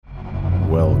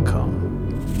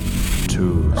Welcome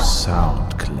to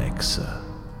Kleckse.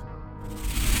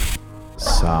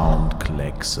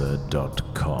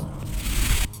 Kleckse.com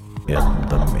in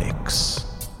the mix.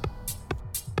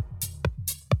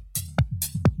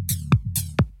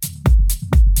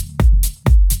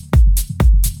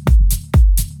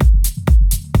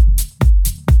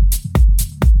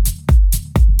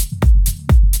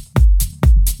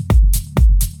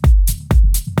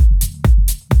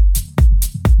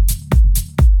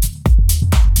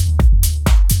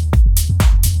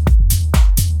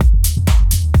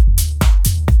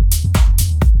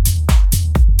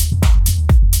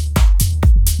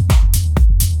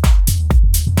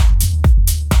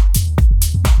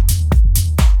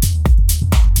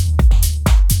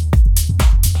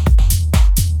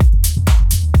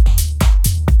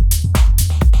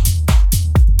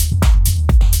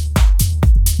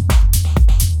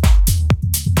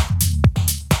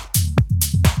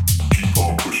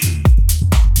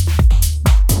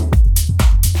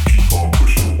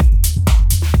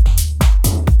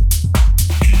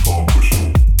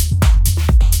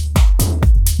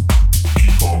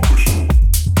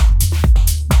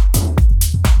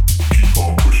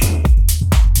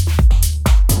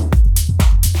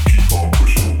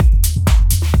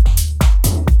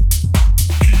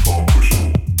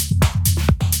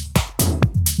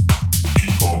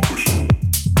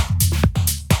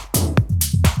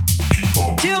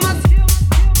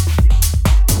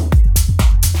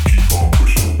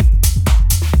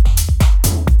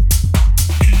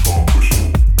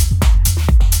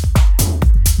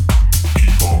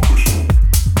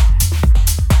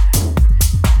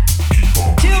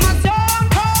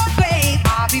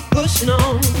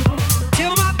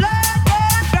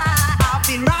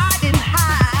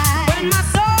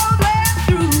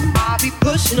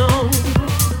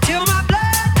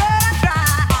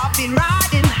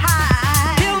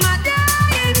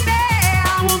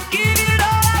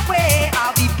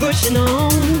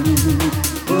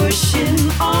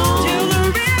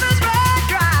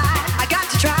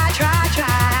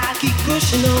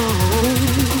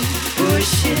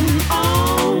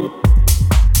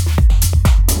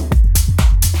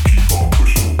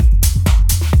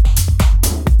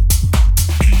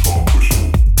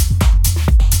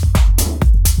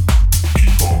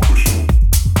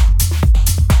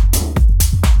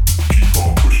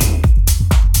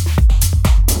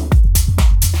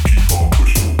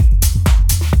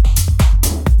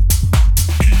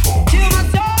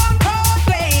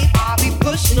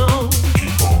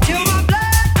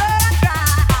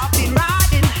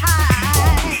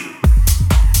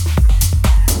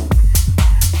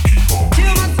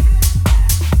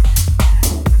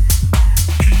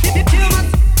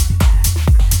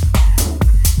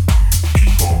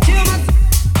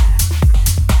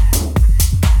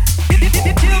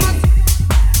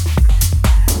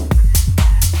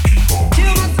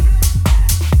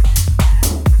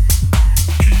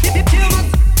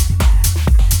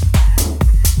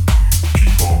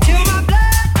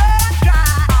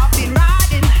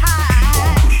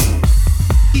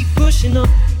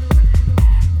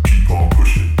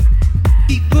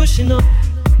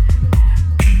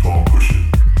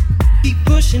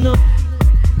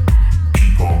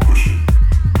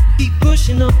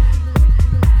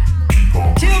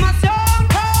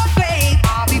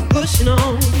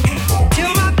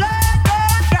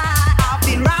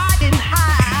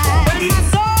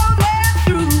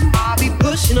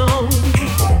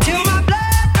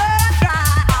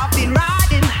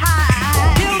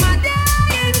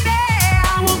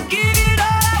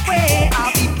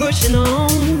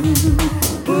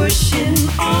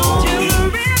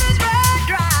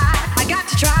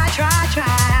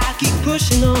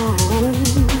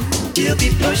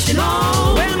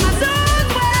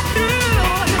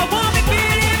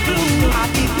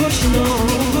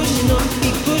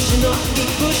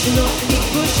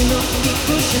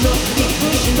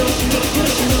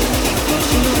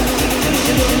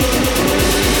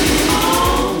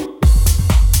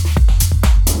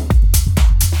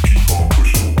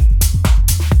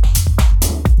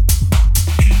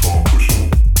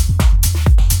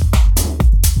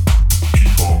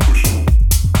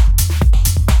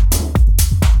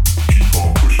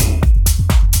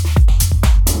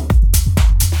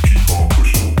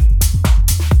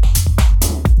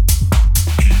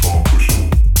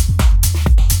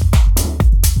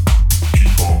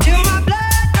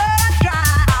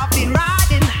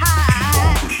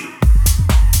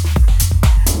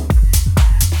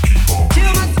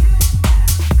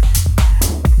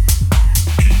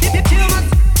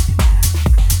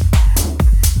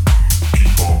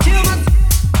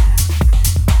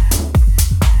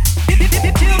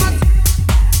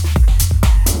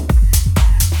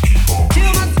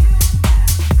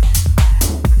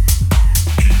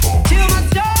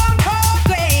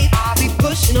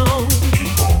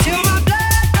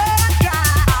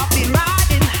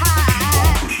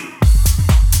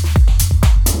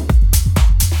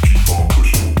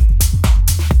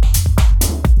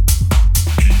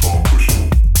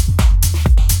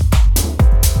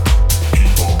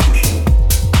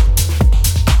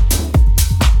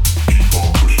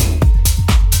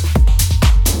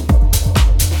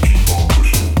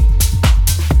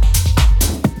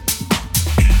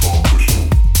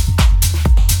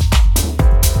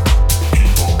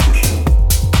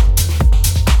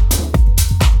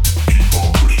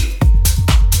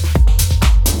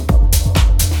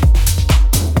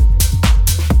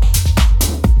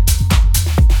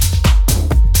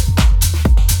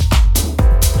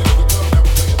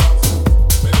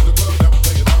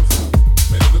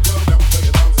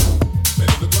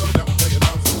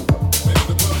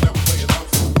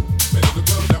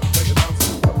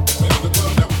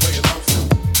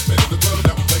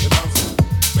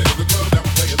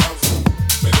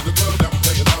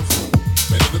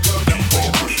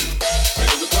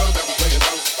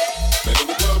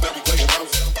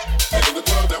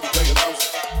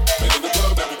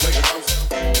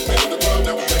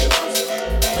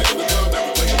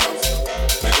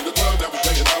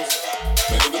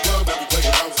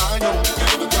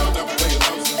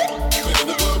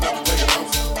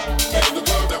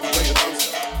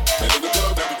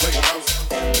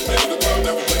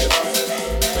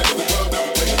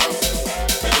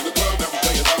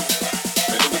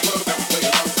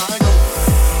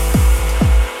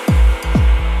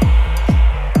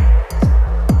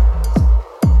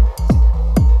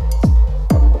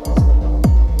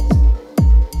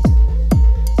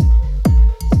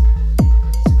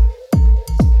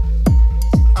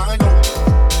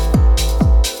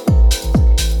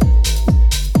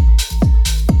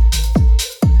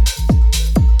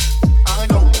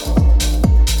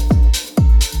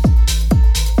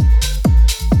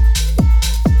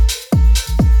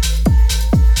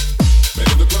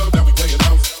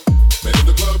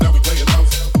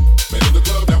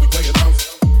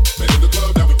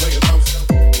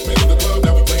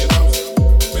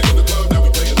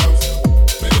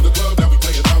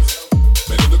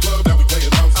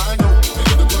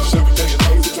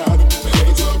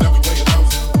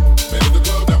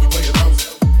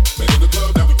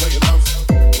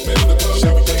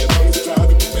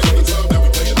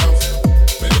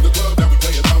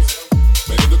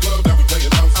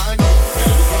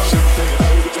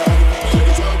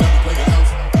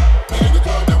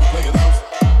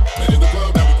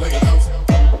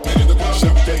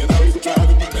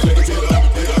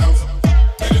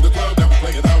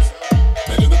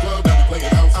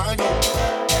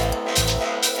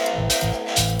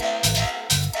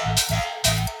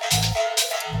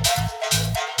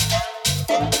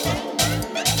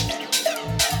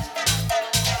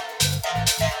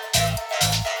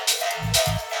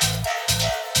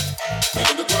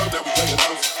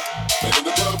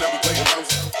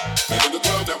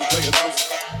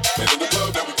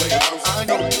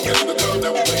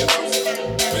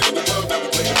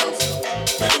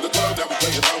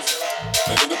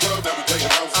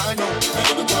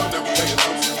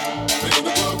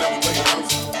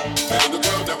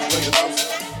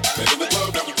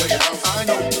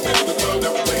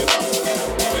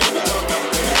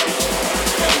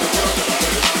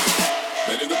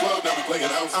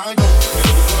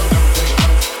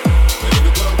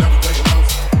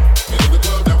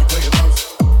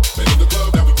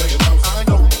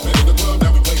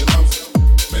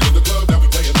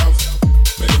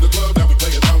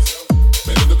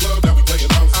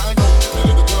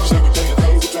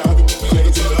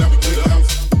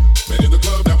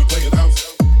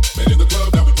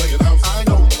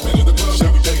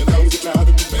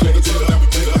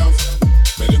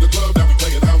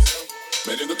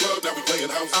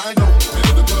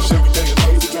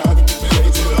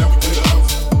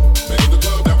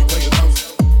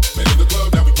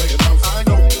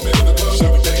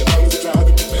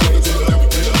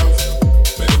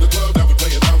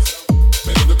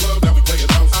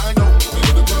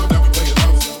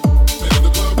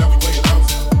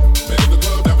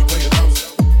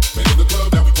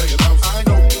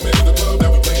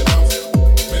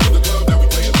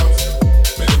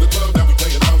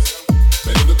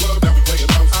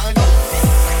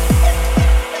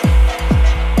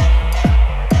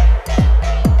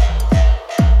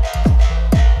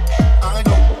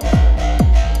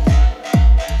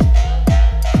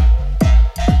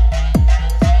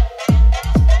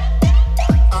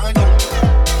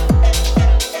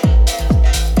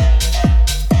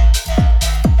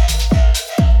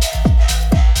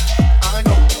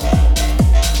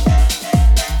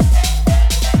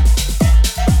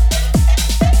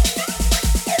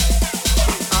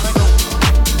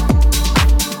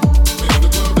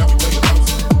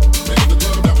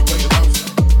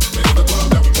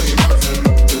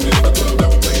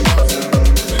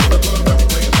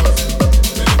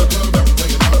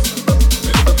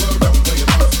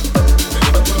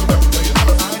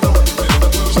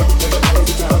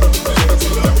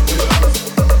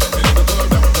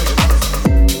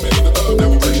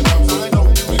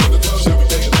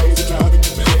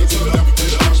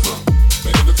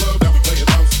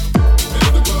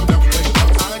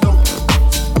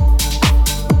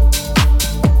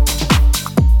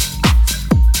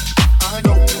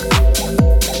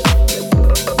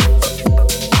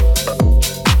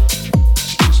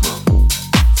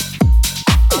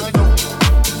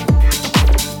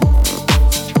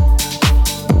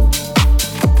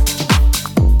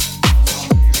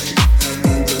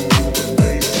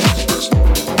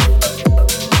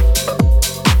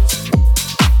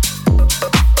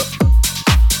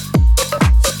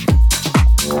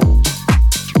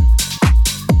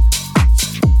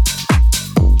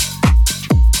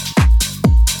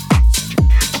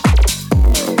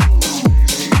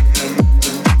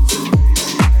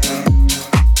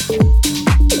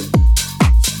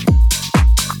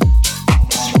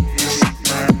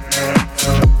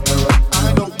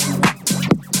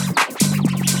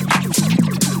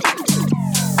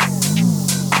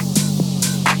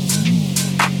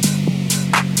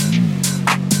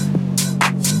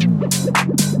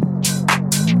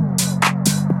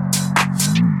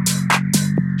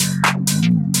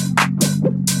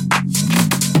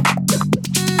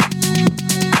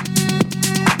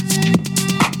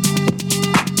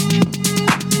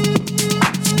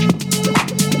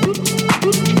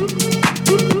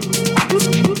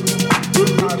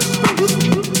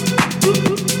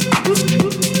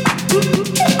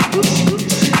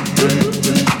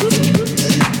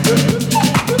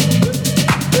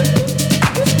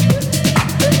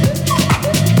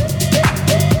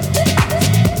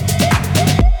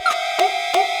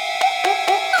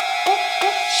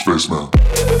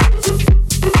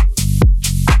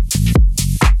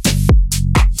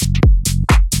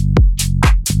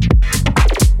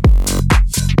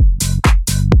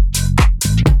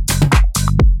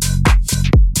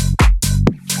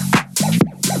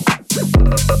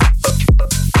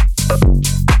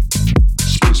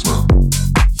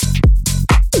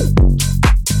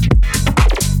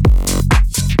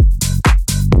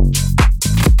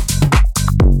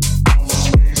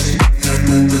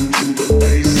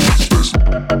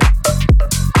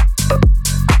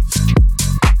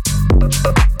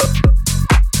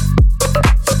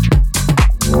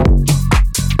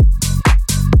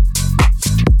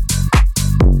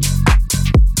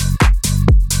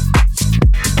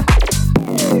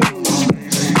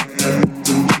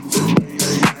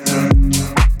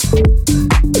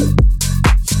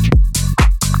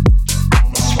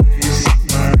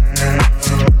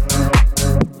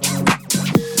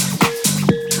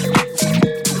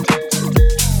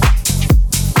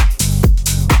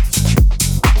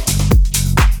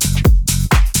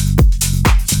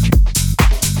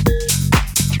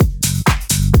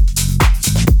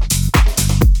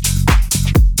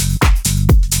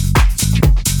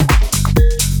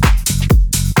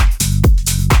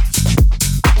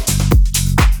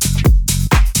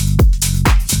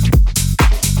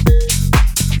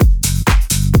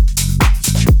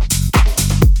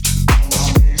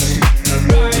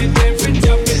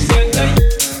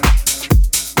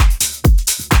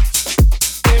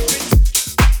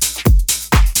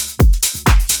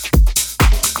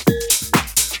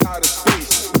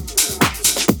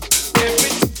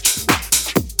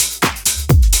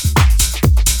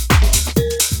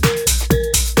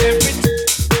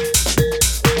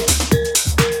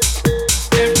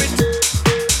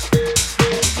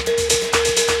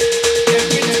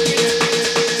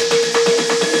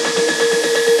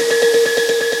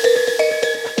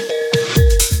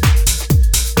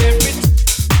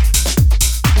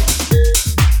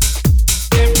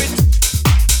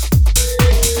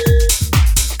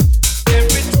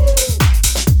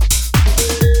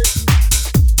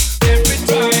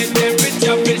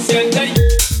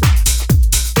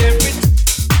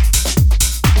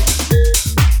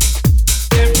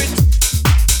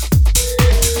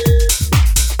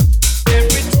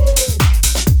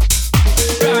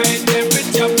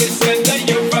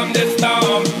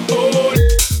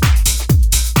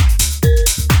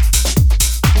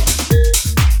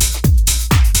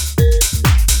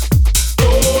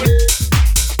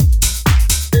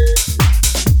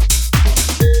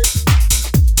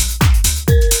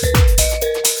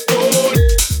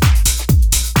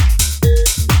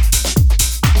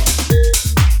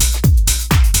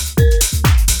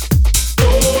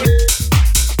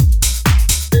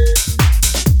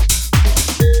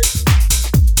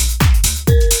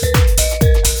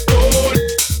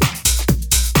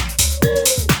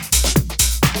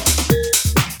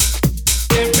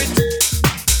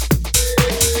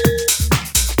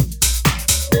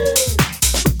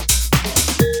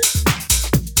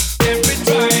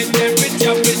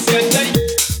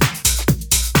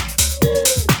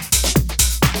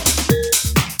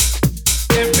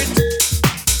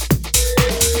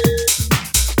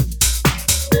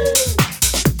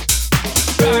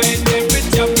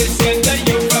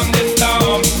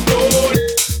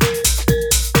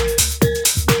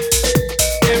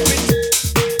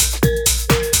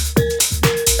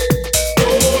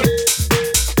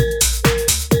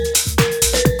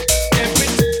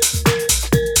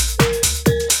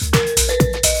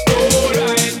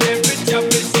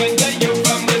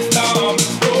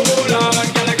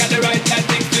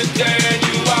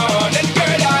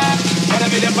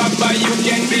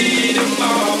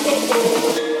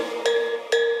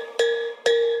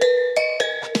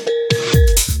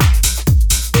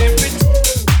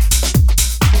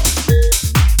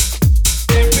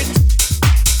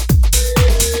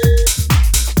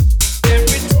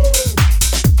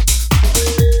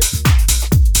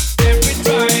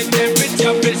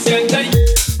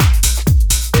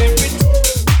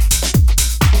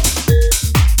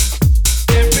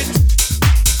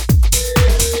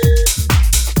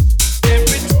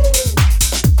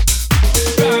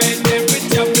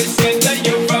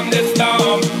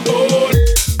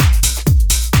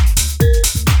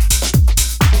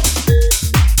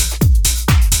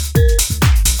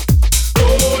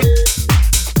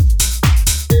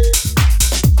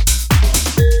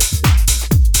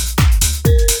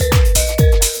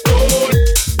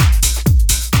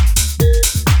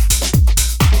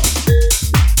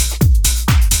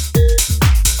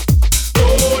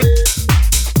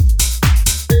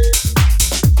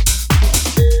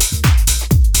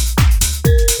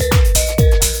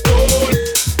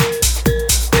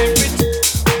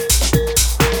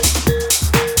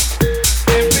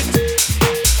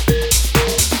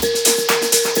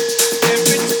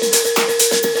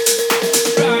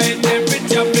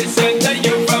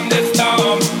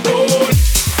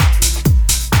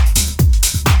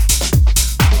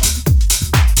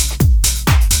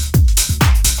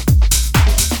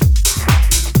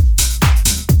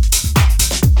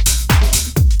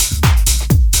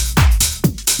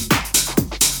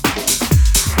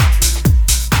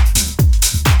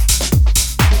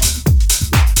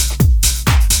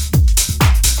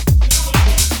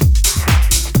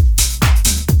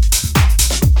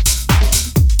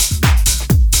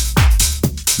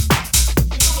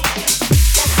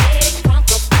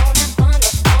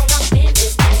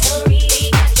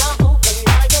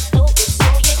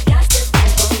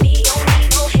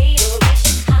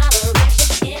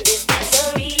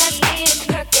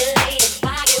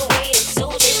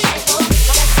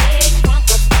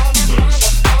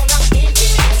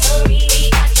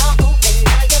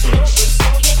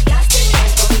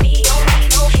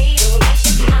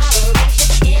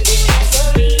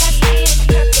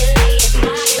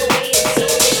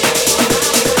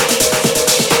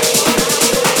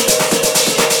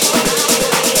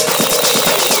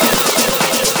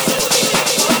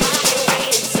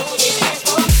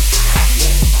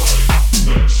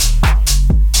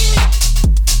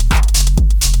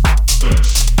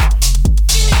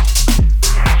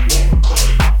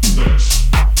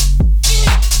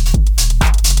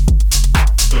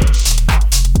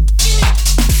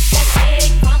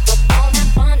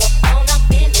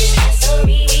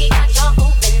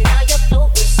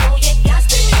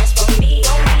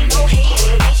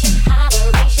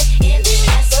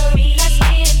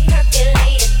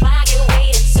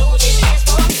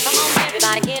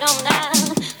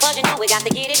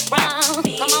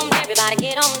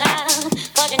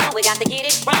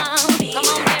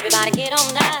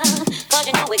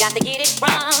 got to get it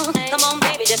wrong. Come on,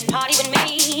 baby, just party with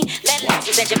me. Let loose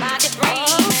and set your body free.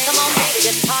 Come on, baby,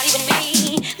 just party with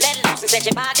me. Let loose and set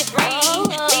your body free.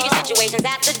 Leave your situations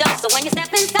at the door. So when you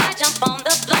step inside, jump on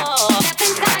the floor. Step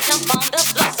inside, jump on the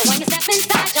floor. So when you step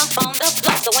inside, jump on the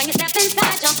floor. So when you step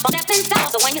inside, jump on. Step inside.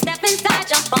 So when you step inside,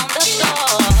 jump on the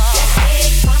floor. Let's get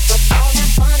it crunk up on that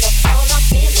fun up on up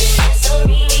in the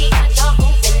dancery. Got y'all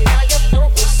open, now you're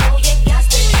floating, so you got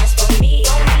to dance for me.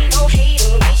 Don't need no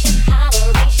hateration,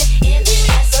 holleration in the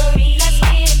dancery. Let's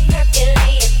get it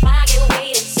percolated, while you're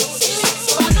waiting, so let's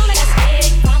get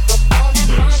it crunk up on that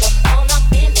fun up on up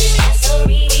in the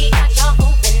dancery. Got y'all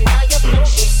open, now you're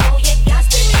floating, so you got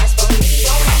to dance for me.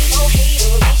 Don't need no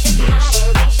hateration,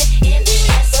 holleration in the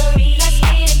dancery. Let's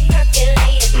get it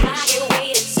percolated, while you're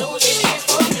waiting, so just dance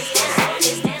for me,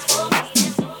 just dance for me,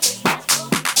 just dance for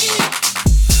me.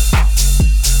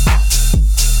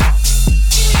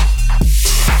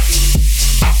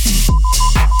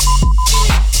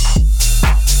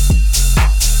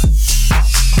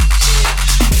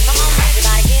 Come on,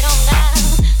 everybody, get on now,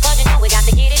 'cause you know we got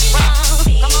to get it wrong.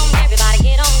 Come on, everybody,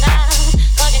 get on now,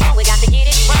 'cause you know we got to get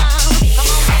it wrong. Come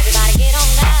on, everybody, get on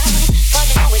now, 'cause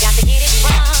you know we got to get it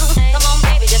wrong. Come on,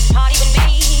 baby, just party with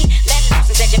me. Let loose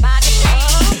and set your body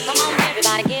free. Come on,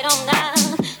 everybody, get on now,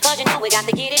 'cause you know we got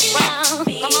to get it wrong.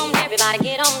 Come on, everybody,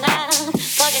 get on now,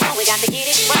 'cause you know we got to get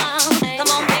it wrong. Come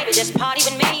on, baby, just party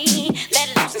with me. Let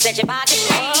loose and set your body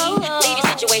free. Leave your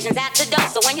situations at the door.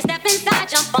 So when you step inside,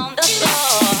 jump on the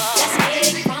floor. Let's get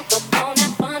it crunk up on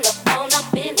that fun up on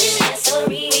up in this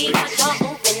dancery. Got y'all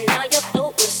open, now you're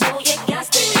floating, so you got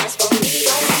to dance for me.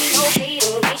 Don't need no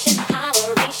hateration,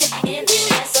 holleration in this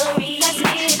dancery. Let's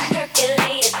get it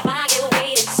percolated, while you're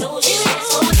waiting, so just dance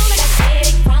for me. Let's get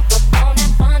it crunk up on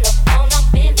that fun up on up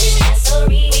in this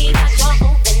dancery. Got y'all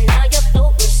open, now you're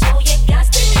floating, so you got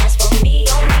to dance for me.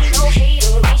 Don't need no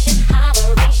hateration,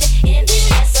 holleration in this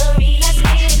dancery. Let's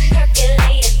get it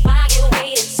percolated, while you're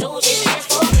waiting, so just dance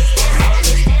for me,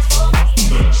 just dance for me,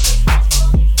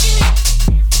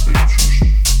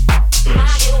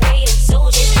 while you're waiting, so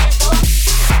just dance for me.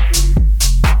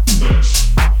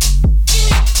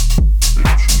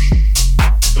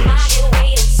 While you're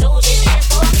waiting, so just dance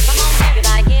for me. Come on,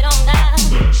 everybody, get on now.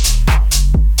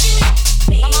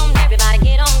 Come on, everybody,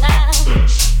 get on now.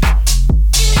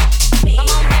 Come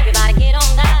on, everybody, get on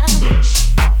now.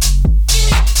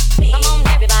 Come on,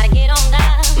 everybody, get on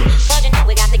now, 'cause you know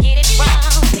we got to get it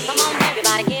wrong. Come on,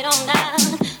 everybody, get on now,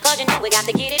 'cause you know we got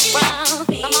to get it wrong.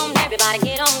 Come on, everybody,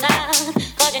 get on now,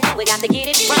 'cause you know we got to get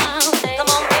it wrong. Come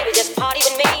on, baby, just party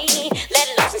with me. Let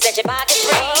loose and set your body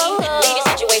free. Leave your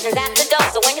situations at the door.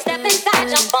 So when you step inside,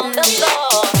 jump on the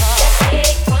floor. Let's get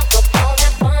it crunk up on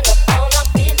that fun up on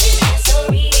up in this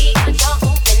dancery. Got y'all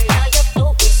open, now you're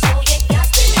floating, so you got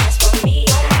to dance for me.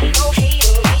 Don't need no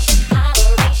hateration,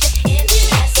 holleration in this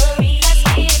dancery. Let's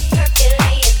get it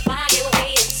percolated, while you're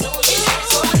waiting, so just dance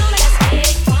for me. Let's get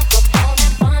it crunk up on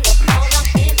that fun up on up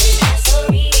in this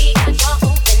dancery. Got y'all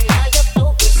open, now you're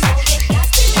floating, so you got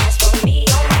to dance for me.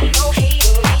 Don't need no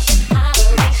hateration,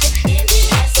 holleration in this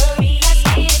dancery. Let's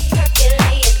get it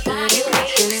percolated, while you're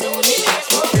waiting, so just dance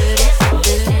for me. Dance for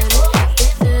me,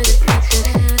 dance for me.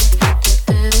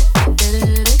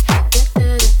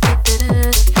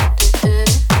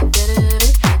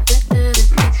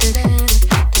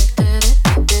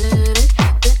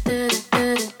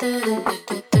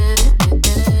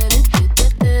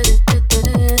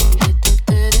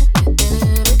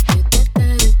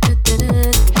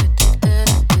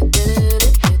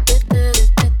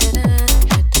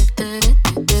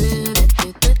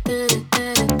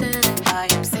 I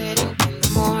am sitting in the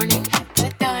morning at the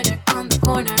diner on the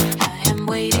corner. I am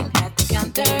waiting at the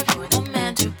counter for the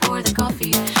man to pour the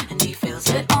coffee, and he fills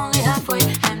it only halfway.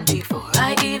 And before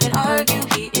I even argue,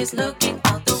 he is looking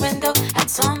out the window at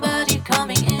somebody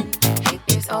coming in. It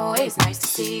is always nice to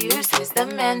see you, says the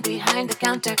man behind the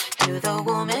counter to the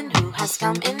woman who has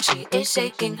come in. She is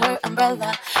shaking her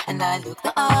umbrella, and I look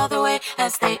the other way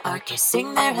as they are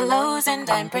kissing their hellos, and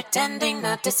I'm pretending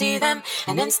not to see them,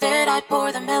 and instead I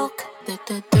pour the milk.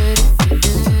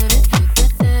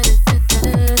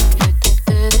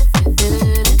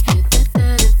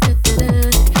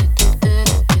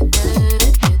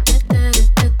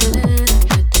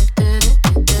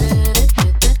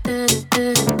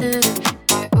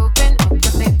 I open up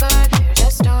the paper, there's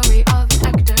a story of an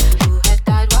actor who had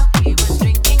died while he was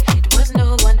drinking. It was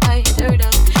no one I had heard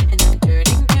of, and I'm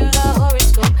turning to the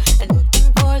horoscope and looking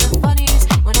for the funnies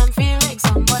when I'm feeling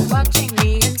someone watching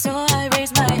me, and so I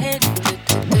raise my head.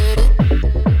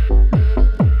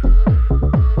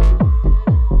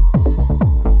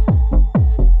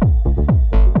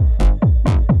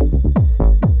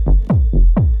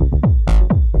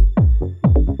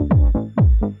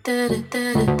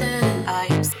 I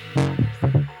am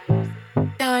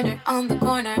diner on the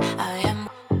corner. I am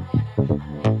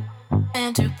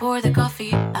and to pour the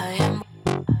coffee. I am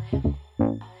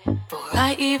before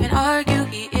I even argue.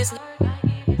 He is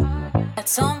at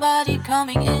somebody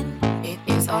coming in. It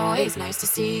is always nice to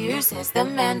see you, says the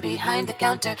man behind the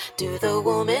counter to the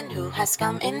woman who has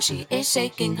come in. She is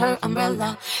shaking her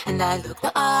umbrella, and I look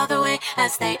the other way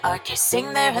as they are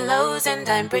kissing their hellos, and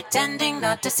I'm pretending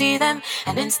not to see them,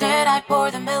 and instead I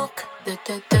pour the milk.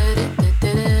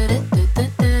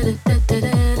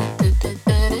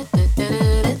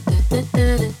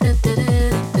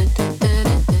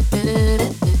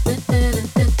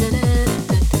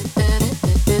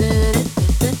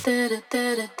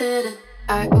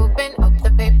 I open up the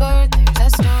paper, there's a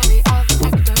story of an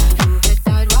actor who had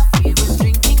died while he was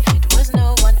drinking. It was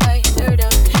no one I had heard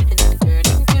of, and I'm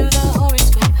turning to the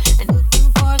horoscope and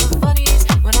looking for the funnies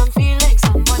when I'm feeling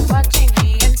someone watching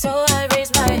me, and so I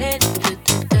raise my head.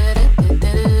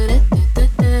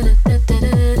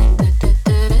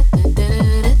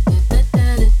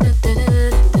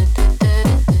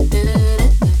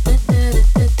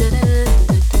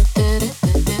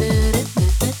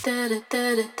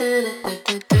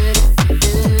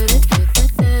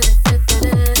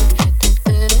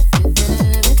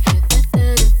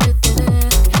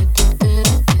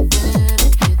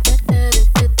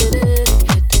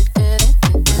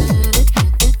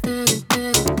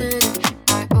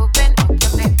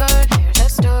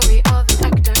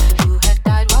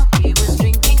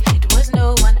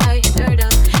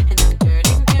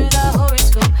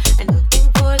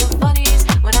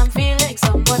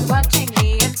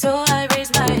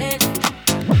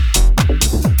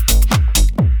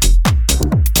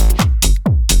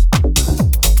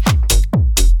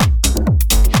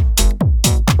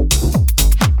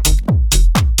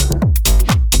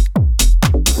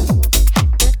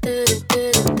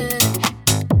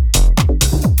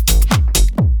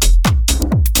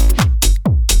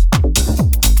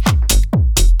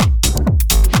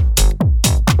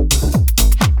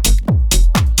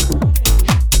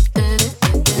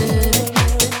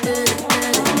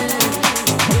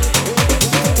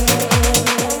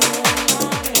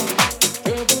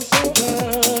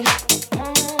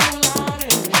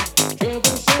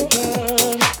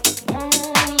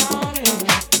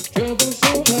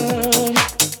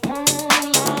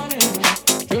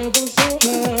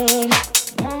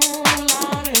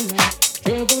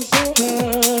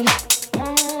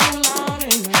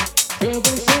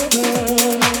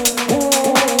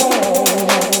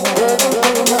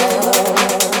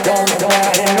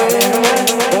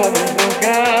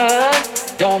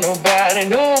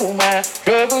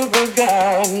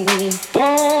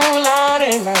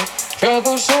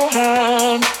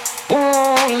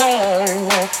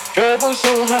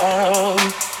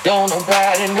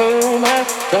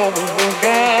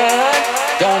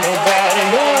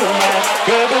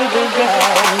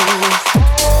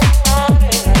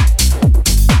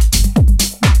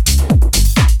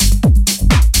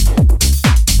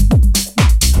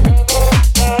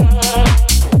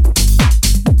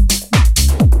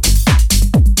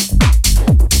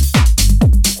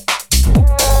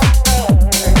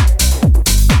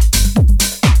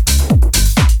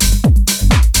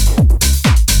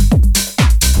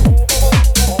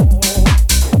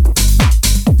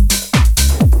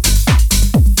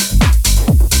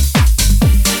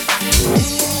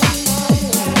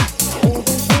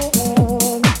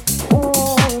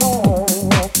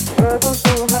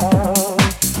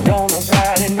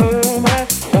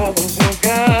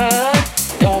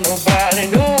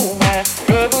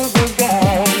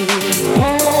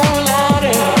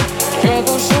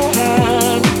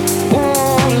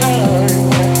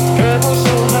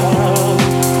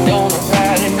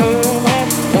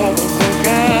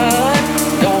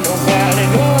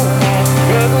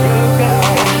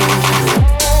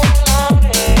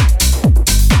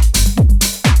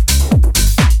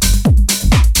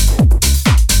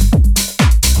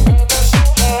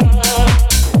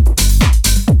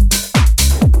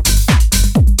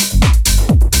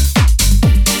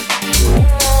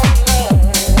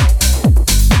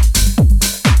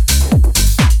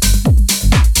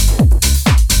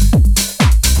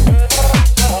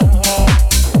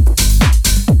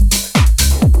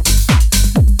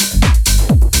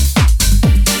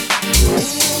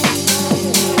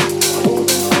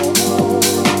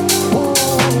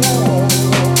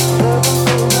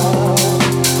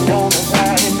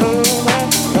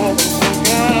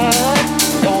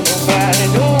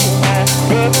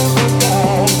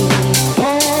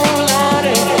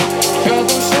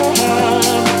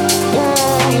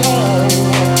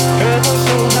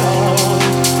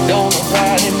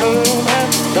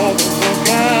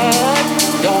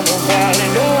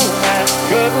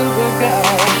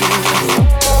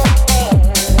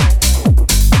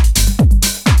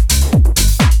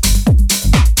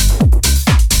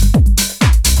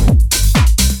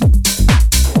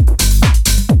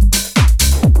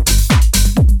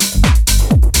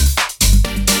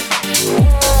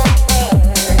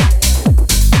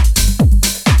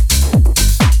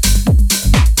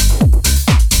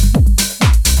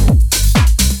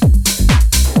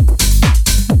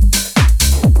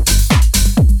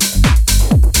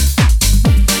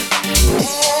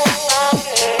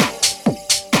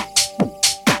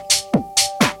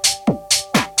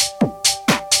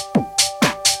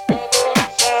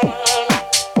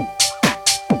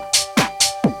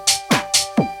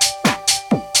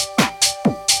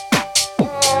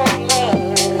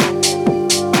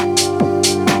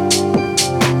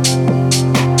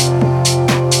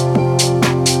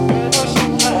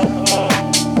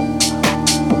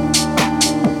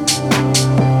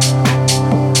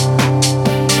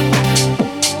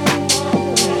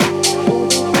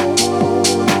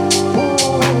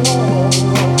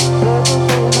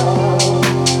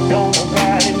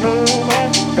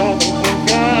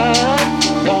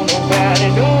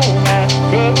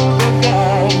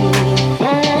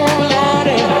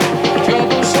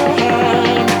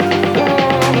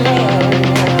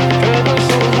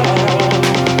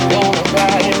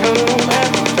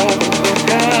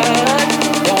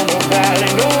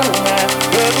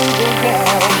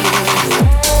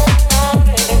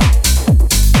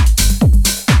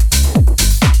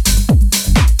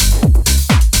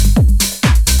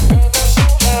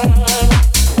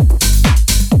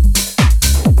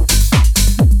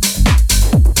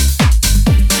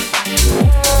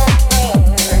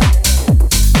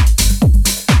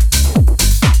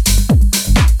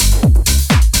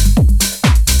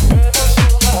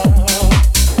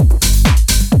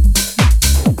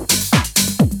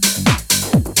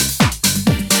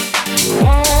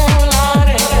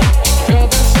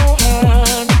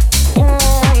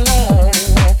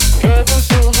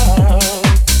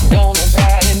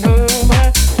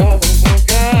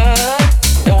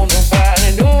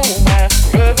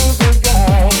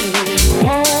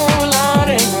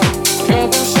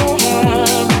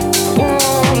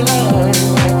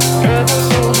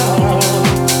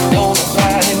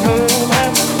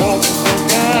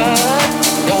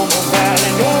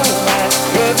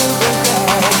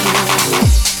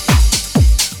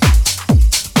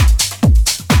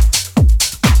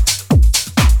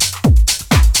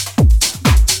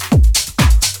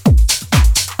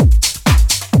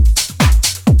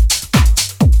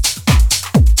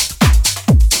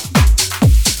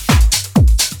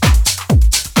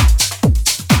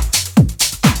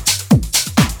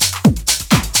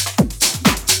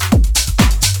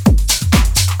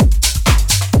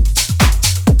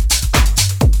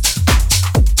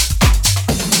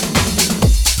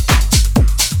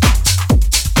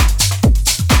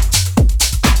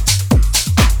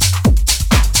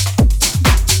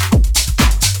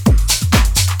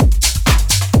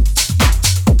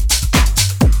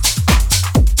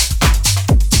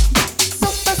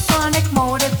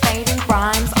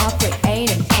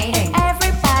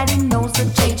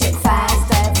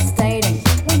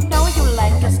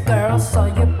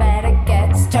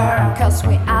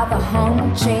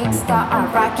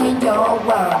 your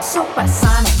world.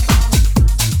 Supersonic.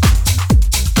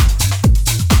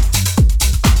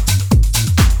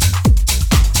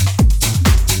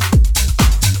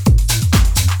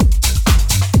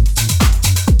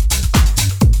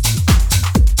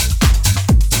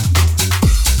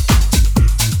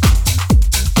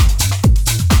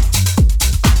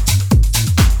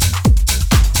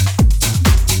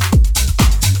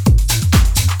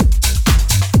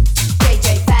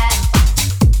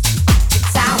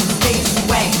 Sounds this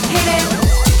way. Hit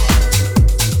it.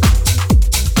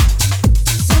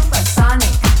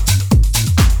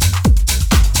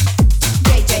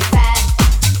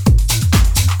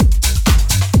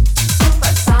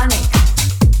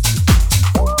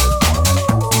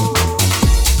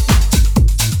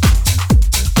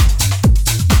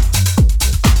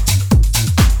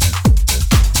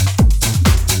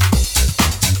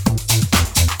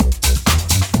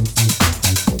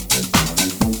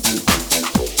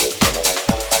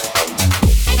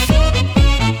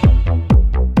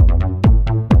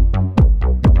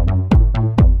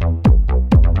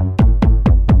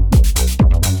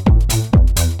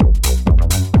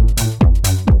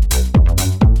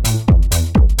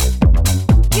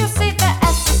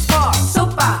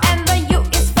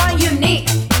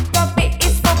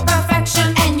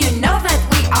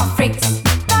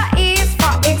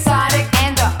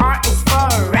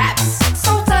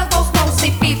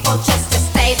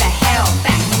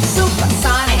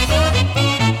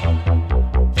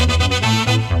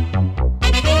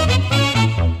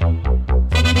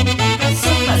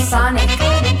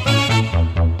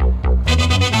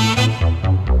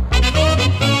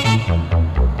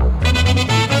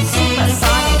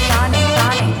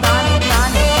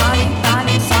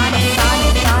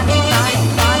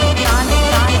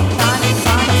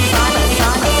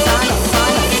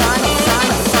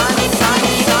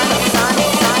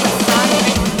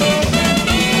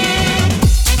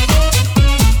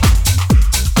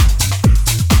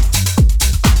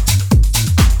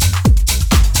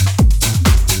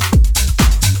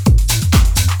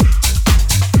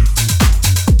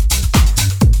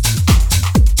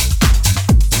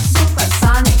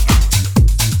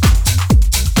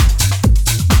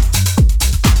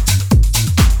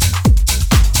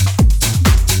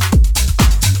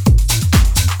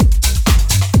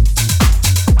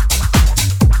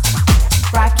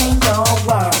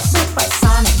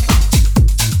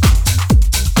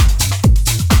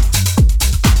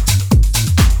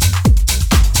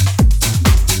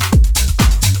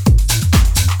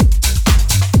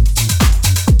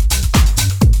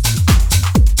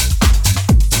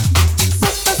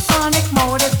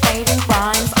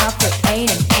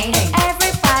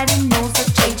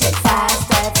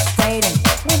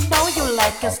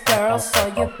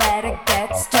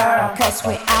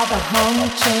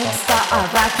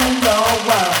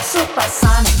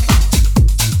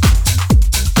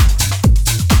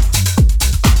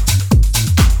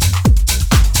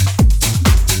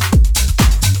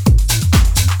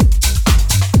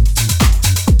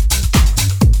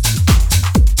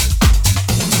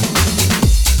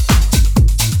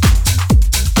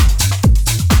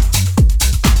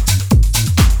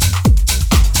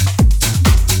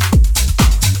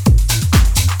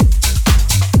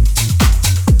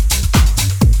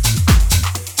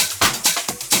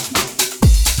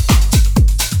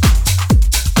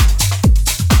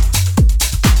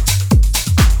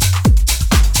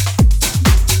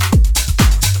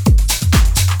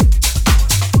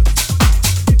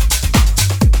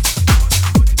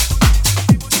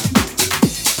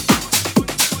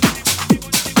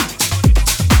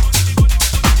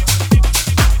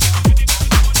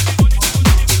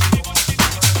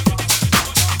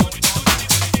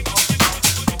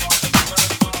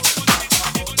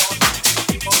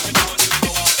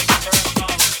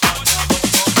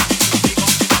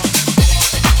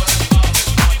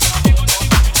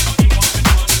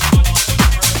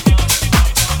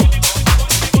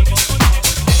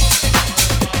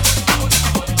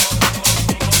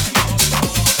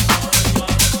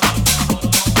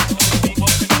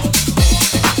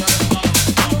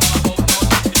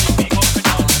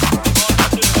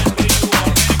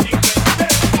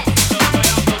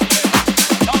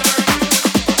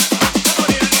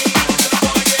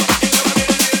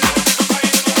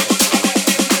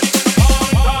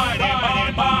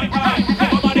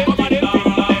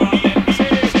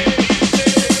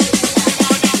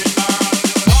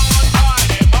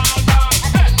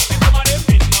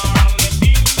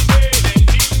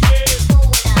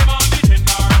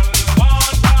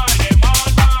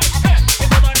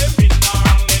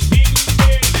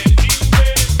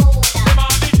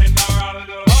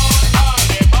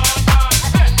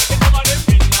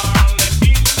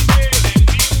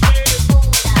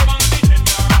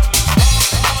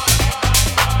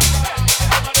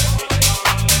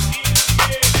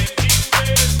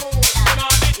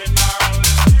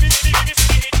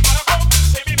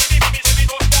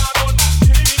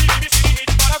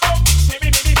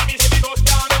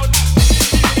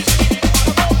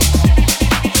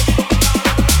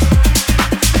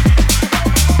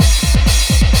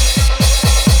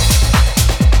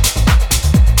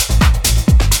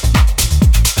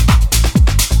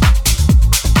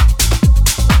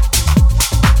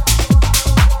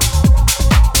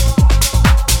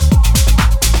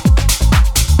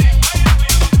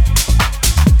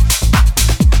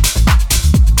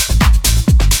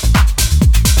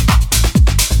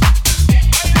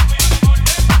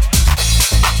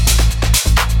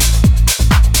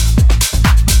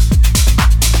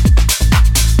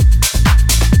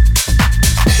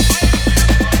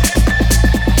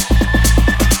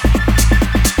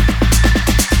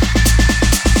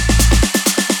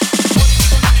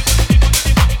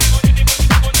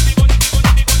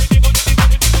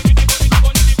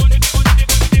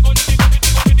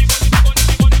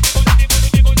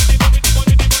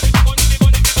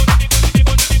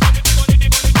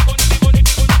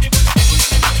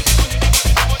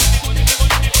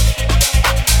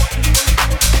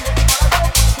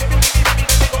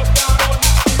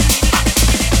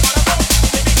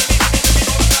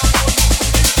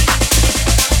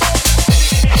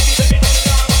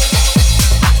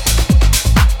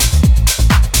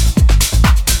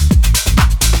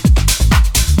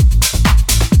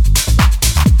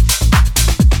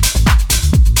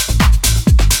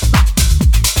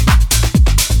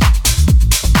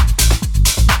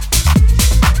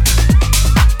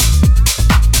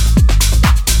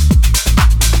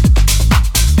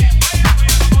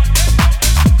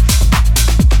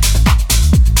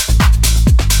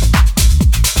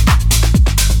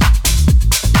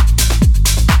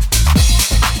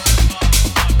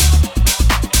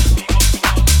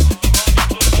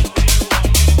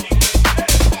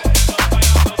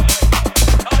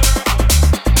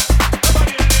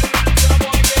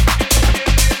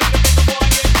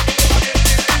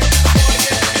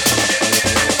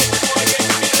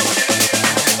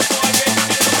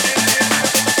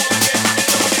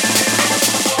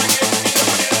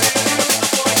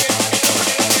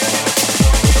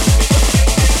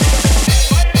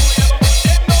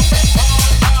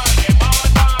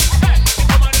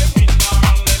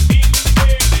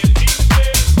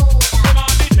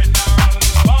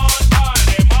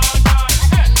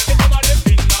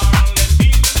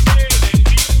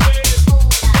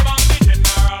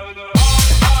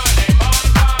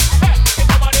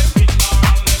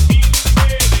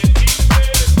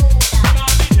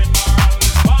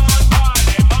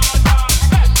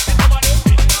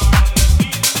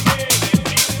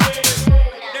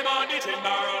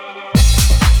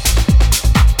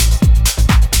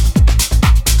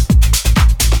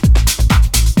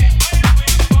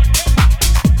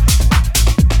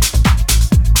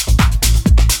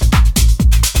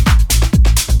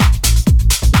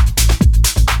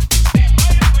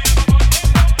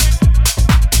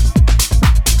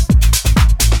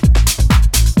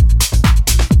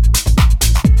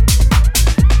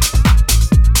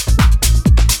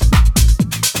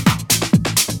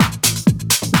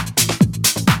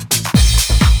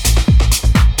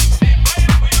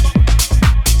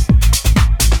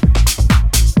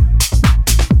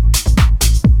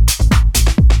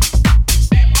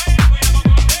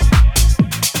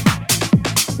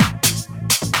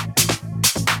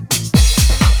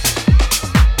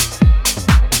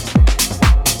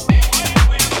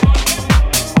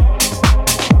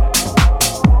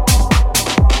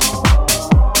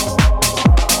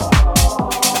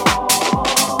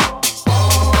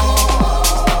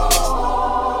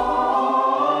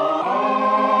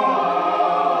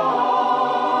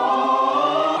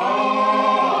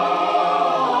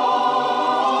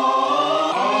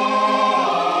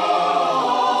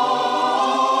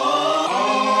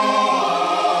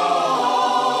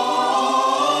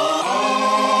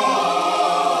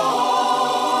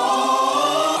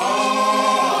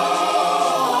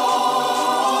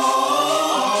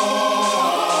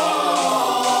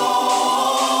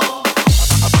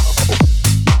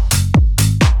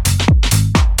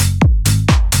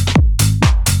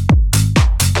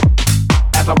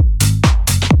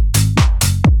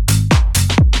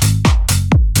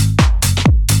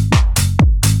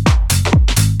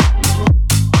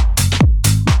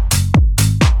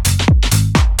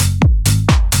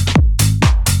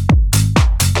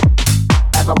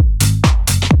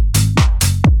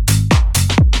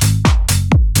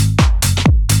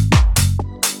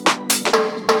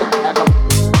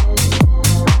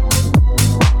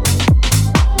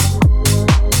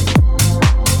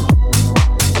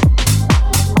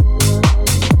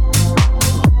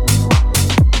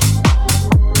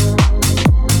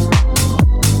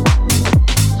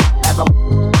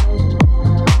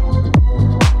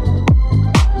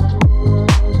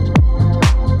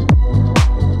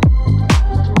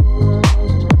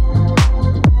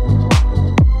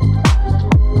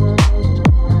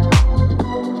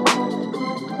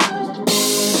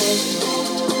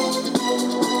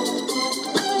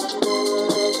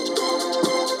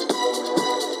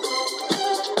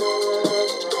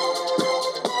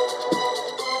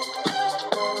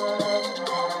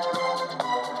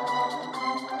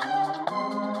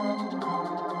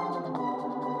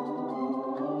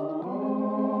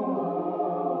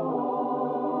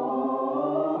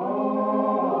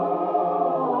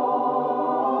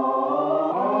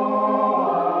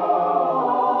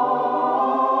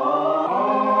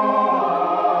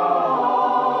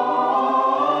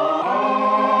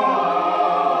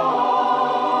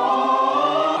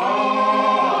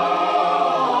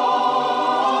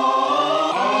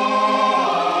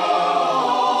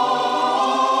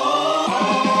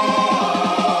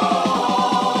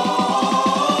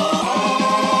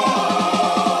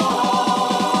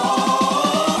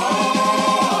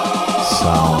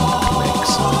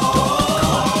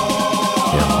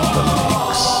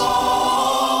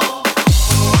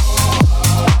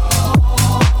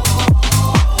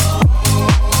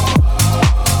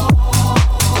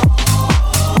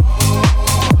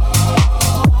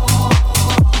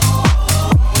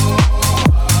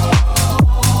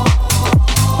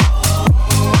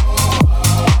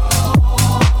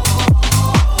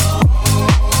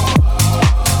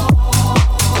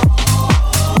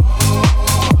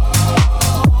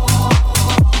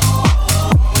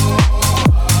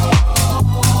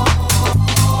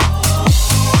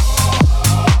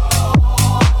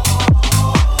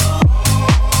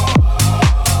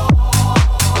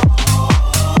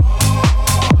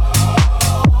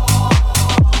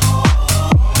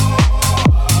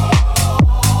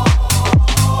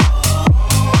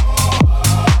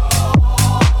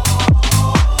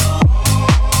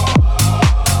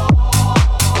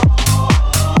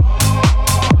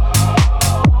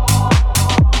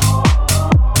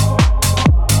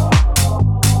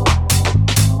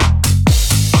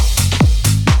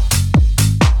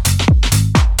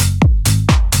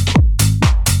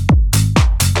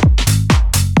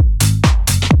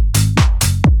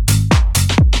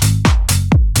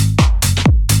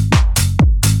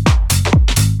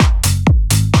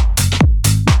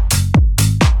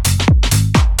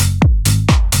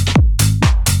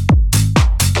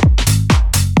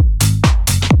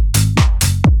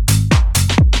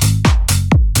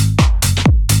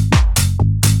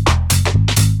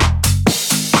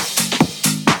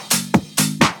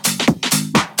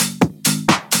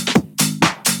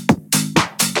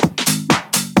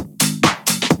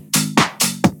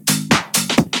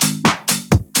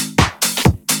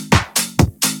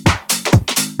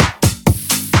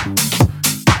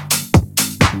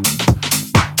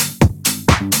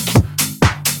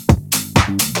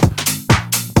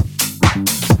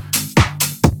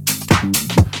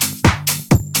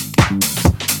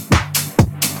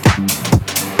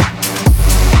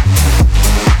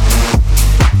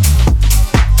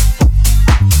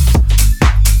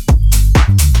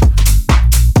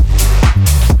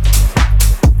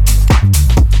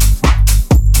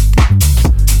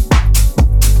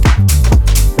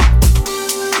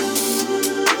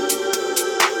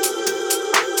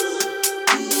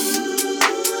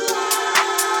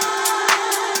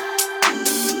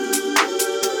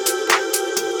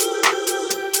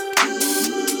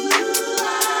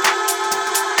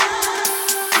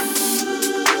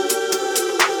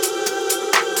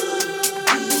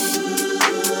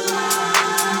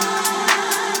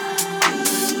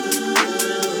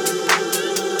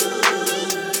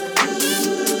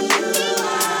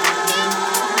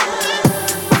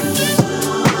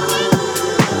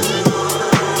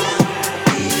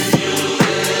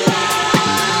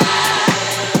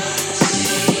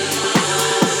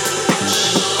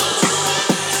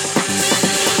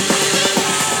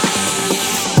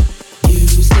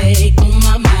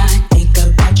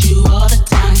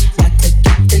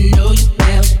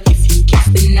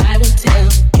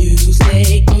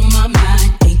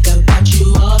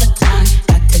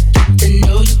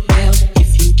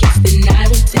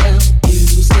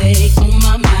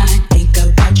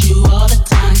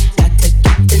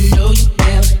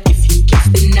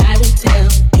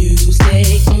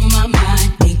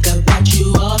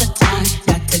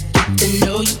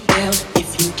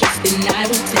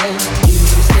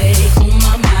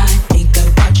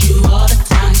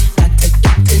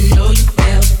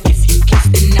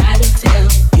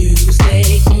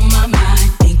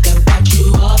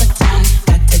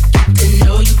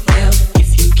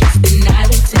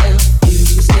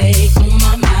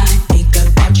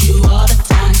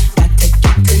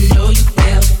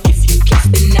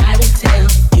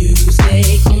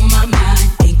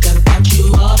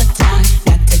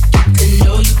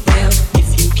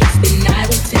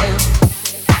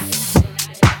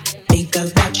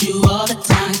 about you all the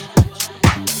time.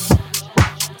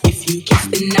 If you kiss,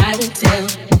 then I will tell.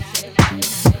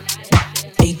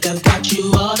 Think about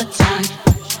you all the time.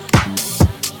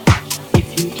 If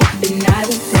you kiss, then I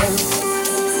will tell.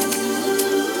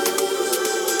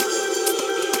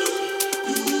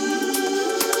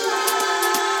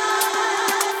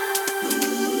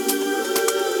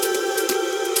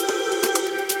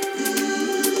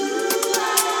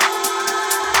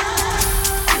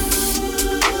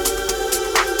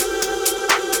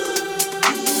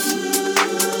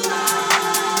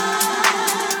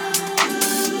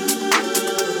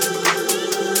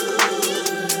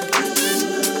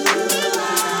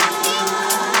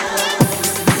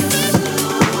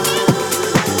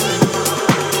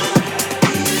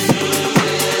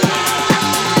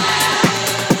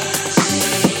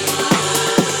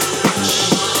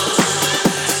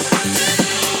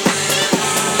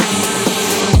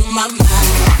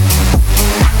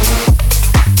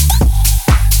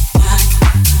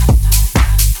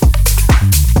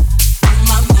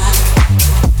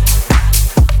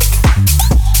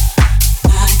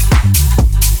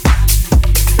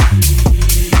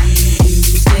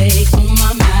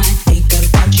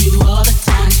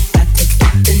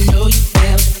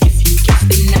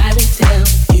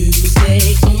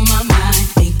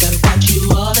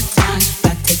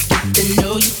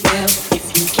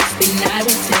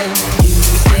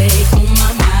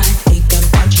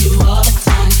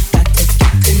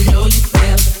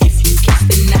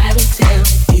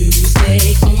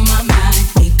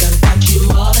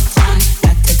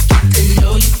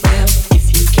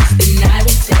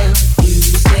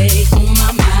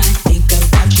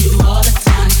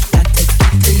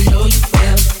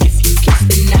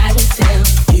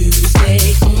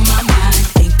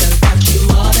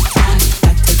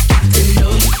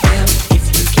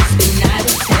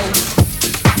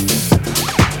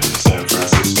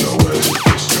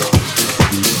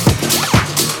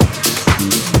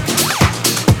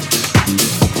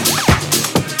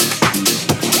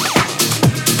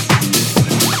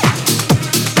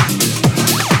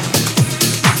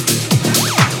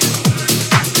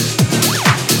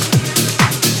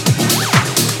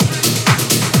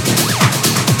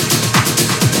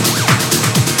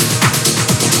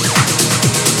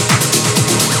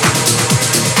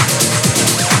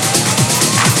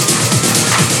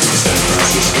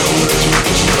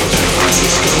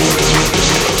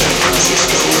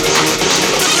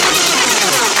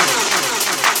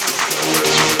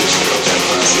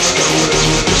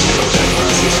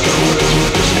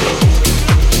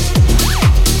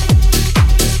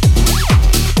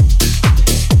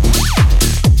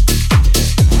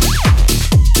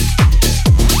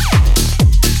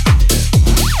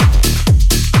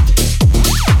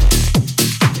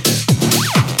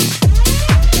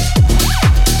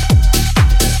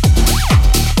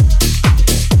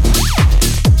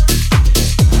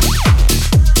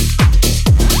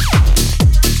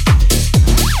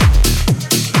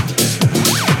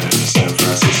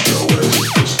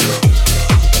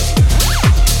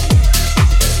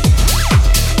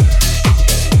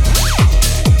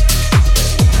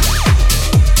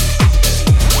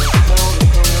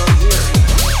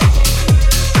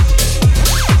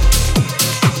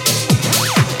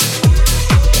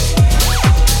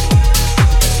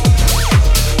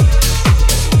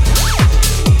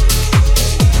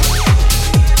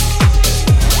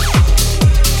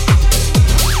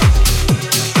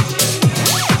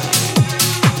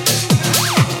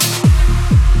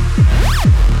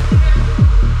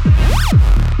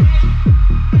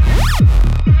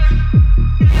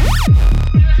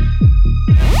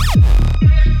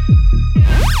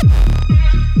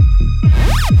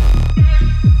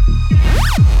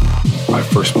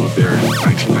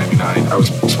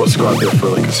 go out there for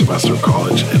like a semester of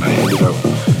college, and I ended up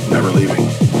never leaving.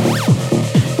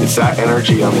 It's that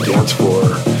energy on the dance floor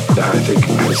that I think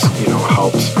has,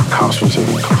 helped house music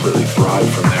completely thrive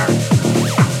from there.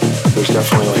 There's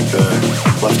definitely like the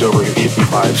leftover hippie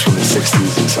vibes from the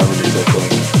 60s and 70s, I think.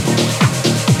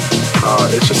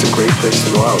 It's just a great place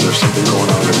to go out. There's something going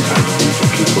on every time you meet. The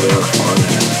people there are fun.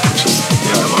 It's just,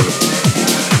 I love it.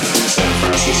 San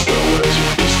Francisco, where's your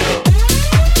Frisco?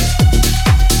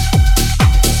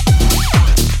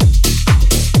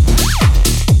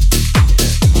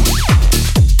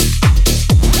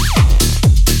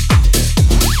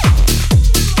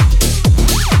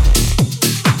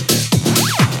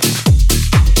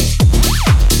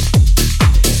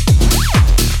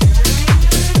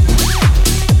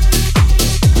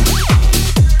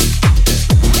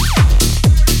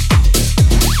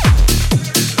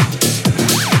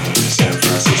 San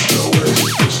Francisco.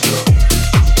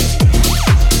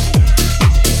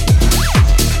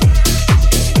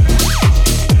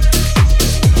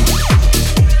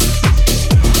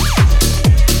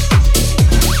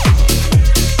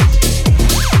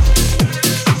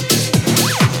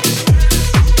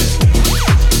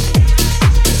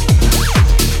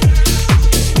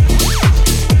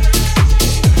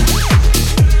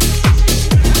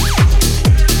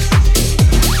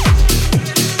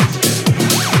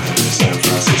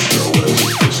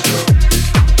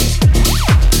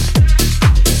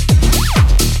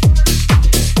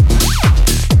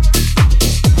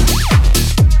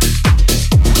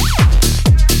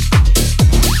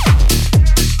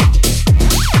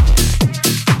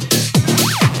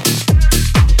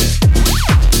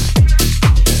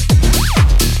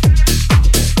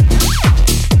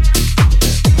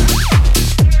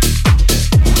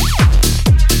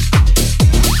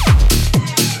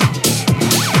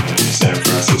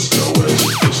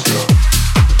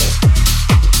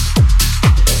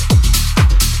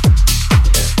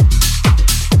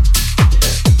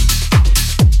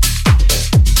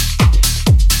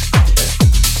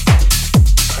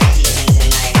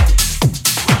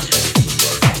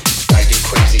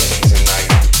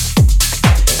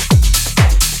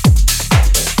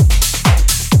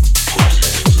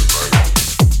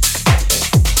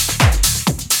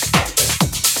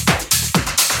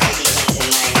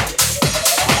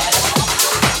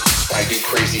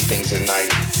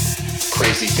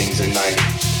 crazy things at night.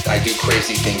 I do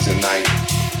crazy things at night.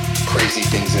 Crazy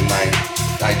things at night.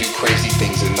 I do crazy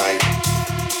things at night.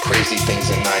 Crazy things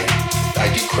at night.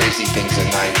 I do crazy things at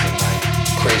night.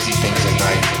 Crazy things at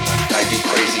night. I do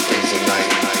crazy things at night.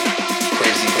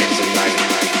 Crazy things at night.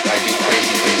 I do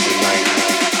crazy things at night.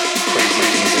 Crazy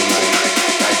things at night.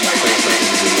 I do crazy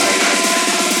things at night.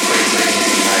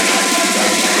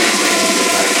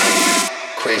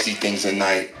 Crazy things at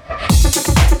night.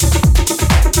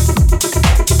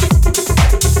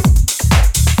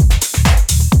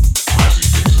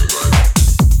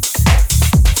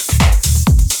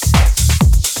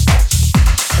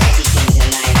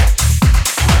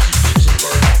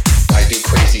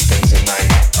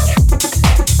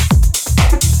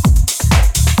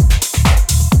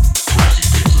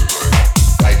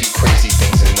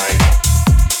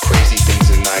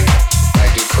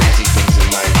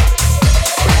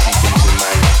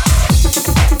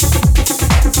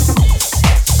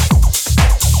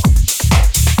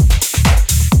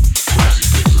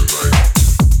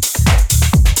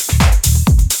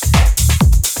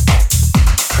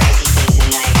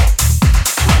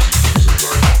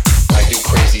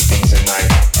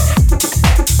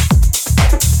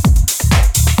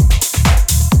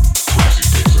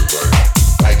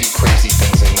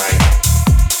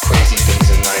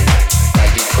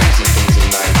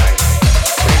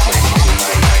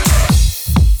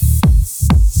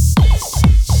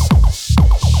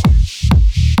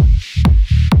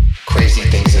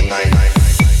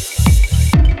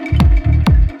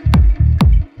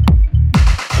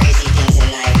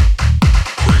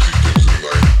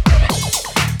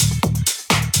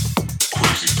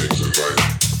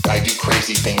 I do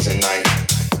crazy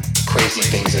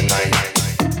things at night.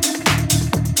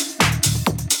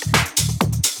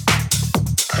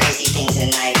 Crazy things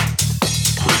at night.